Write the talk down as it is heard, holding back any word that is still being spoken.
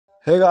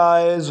Hey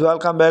guys,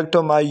 welcome back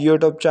to my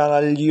YouTube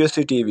channel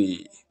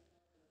UCTV.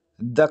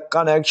 The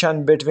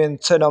connection between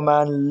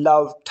cinema and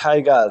love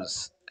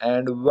tigers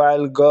and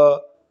Wild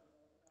Go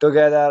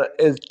Together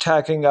is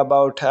talking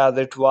about as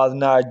it was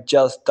not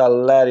just the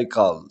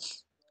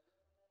lyricals.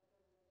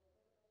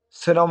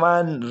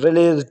 Cinnamon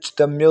released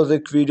the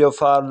music video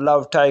for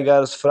Love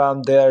Tigers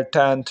from their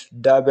 10th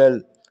double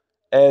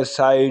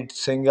A-side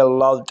single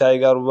Love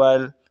Tiger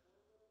Well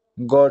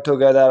Go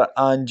Together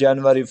on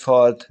January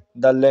 4th.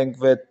 The link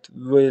with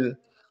Will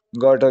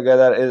Go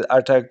Together is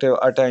attractive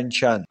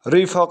attention.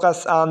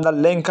 Refocus on the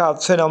link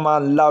of cinema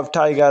Love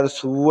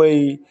Tigers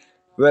We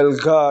Will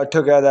Go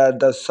Together.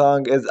 The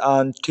song is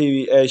on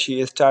TV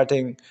Asia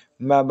starting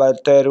member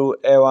Teru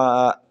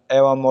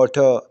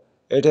Ewamoto.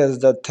 It is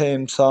the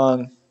theme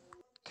song.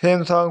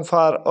 Theme song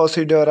for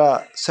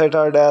Osidora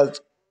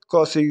Saturday's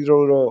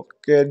Koshiguro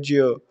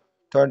Kergio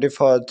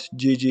 24th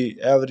GG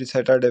every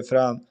Saturday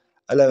from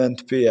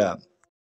 11th p.m.